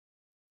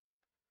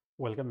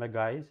Welcome back,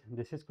 guys.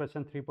 This is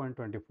question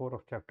 3.24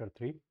 of chapter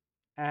 3,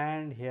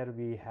 and here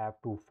we have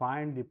to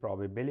find the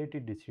probability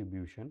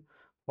distribution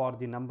for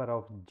the number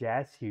of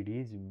jazz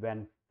CDs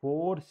when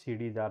 4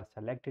 CDs are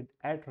selected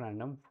at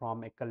random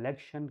from a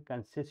collection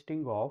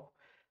consisting of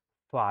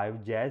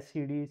 5 jazz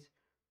CDs,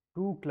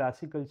 2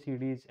 classical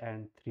CDs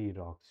and 3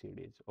 rock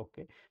CDs.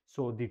 Okay,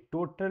 so the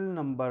total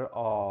number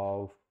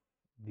of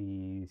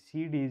the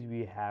CDs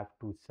we have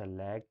to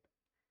select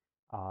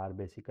are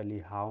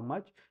basically how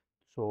much.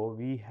 So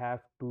we have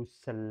to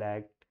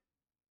select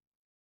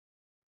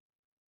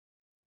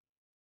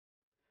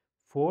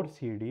 4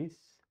 CDs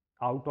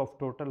out of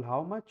total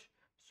how much.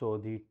 So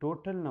the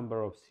total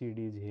number of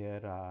CDs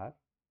here are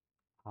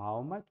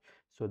how much.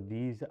 So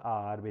these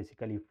are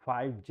basically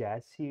 5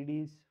 jazz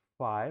CDs,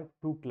 5,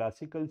 2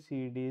 classical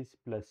CDs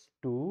plus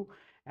 2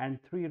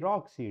 and 3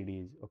 rock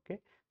CDs. Okay,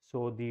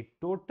 so the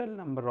total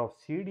number of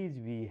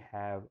CDs we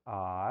have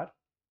are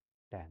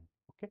 10.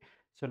 Okay,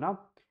 so now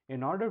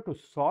in order to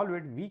solve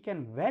it, we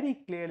can very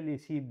clearly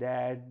see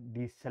that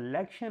the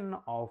selection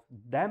of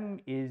them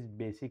is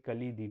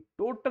basically the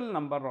total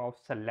number of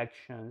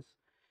selections.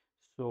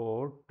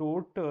 So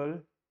total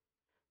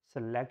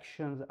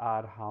selections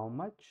are how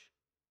much?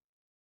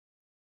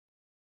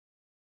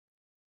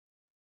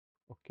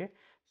 Okay,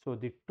 so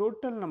the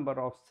total number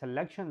of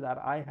selections are,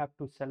 I have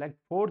to select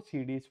 4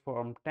 CDs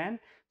from 10,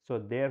 so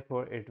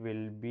therefore it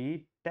will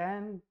be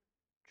 10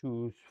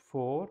 choose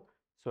 4,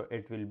 so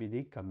it will be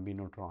the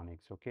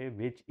combinatorics, okay,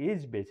 which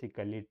is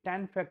basically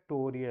 10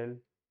 factorial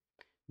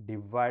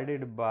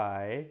divided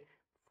by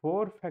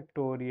 4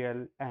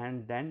 factorial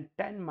and then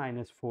 10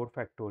 minus 4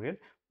 factorial,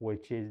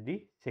 which is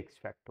the 6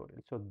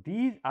 factorial. So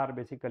these are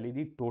basically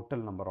the total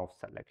number of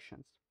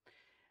selections.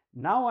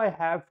 Now I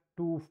have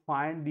to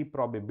find the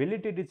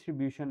probability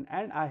distribution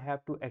and I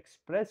have to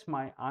express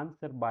my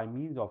answer by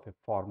means of a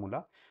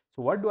formula.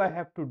 So what do I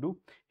have to do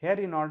here?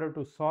 In order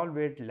to solve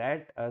it,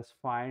 let us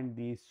find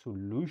the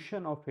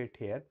solution of it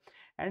here.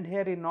 And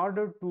here, in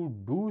order to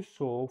do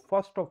so,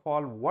 first of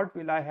all, what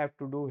will I have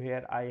to do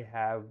here? I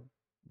have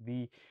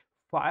the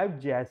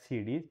 5 jazz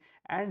CDs,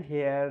 and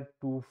here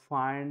to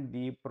find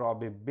the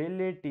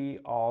probability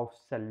of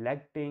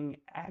selecting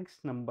X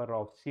number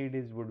of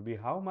CDs would be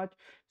how much.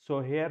 So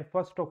here,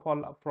 first of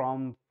all,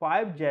 from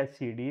 5 jazz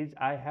CDs,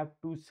 I have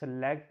to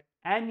select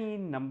any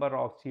number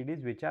of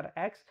CDs which are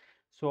X.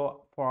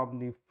 So from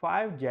the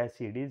 5 jazz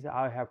CDs,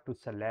 I have to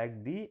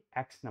select the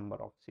X number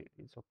of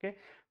CDs. Okay,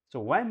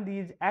 so when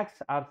these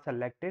X are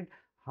selected,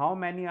 how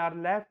many are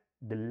left?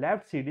 The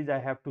left CDs I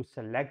have to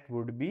select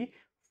would be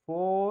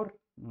 4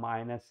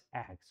 minus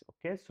X.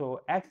 Okay,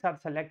 so X are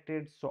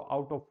selected, so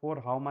out of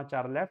 4, how much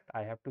are left?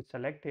 I have to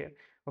select here.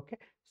 Okay,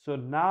 so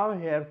now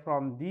here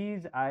from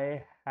these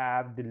I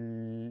have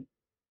the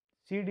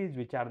CDs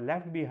which are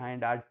left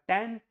behind are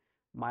 10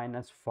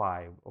 minus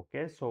 5.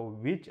 Okay, so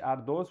which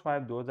are those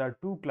 5? Those are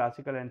 2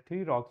 classical and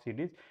 3 rock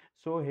CDs.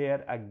 So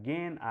here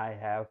again I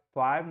have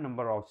 5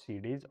 number of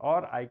CDs,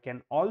 or I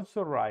can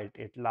also write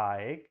it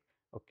like,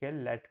 okay,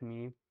 let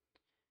me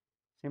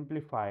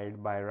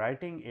simplified by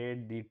writing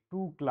it the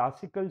 2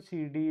 classical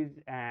CDs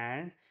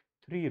and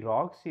 3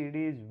 rock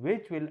CDs,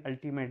 which will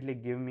ultimately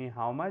give me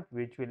how much?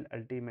 Which will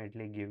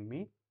ultimately give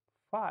me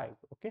 5.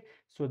 Okay,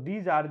 so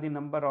these are the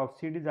number of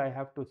CDs I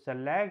have to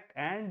select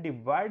and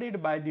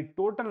divided by the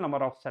total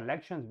number of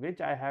selections which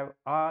I have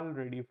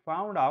already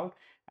found out,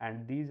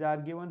 and these are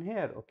given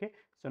here. Okay,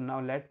 so now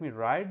let me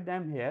write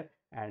them here,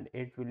 and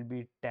it will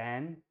be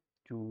 10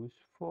 choose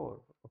 4.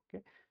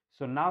 Okay,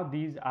 so now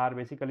these are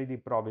basically the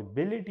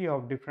probability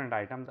of different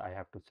items I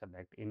have to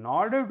select. In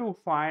order to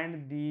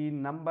find the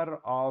number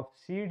of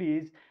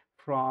CDs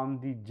from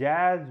the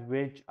jazz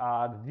which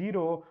are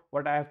 0,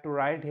 what I have to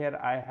write here?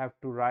 I have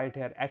to write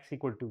here X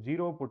equal to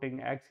 0, putting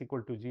X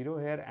equal to 0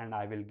 here, and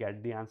I will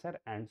get the answer,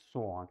 and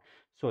so on.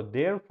 So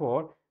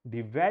therefore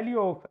the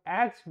value of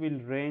X will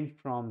range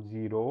from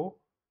 0,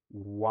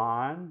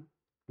 1,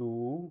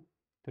 2,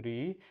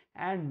 3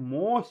 and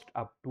most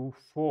up to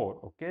 4.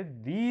 Okay,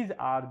 these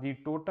are the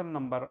total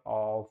number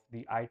of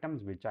the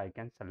items which I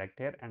can select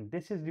here, and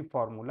this is the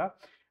formula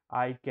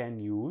I can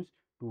use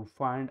to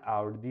find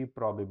out the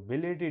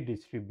probability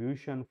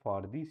distribution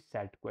for the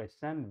set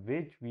question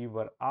which we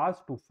were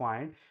asked to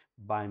find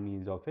by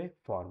means of a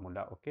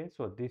formula. Okay,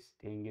 so this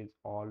thing is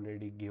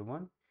already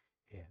given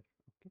here.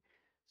 Okay,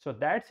 so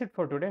that's it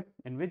for today,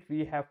 in which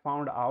we have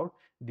found out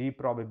the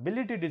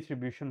probability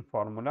distribution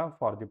formula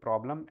for the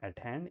problem at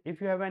hand. If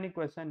you have any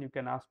question, you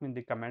can ask me in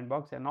the comment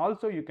box, and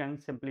also you can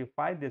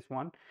simplify this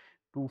one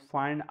to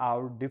find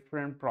out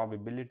different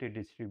probability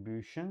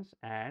distributions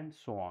and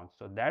so on.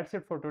 So that's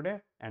it for today,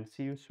 and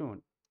see you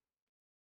soon.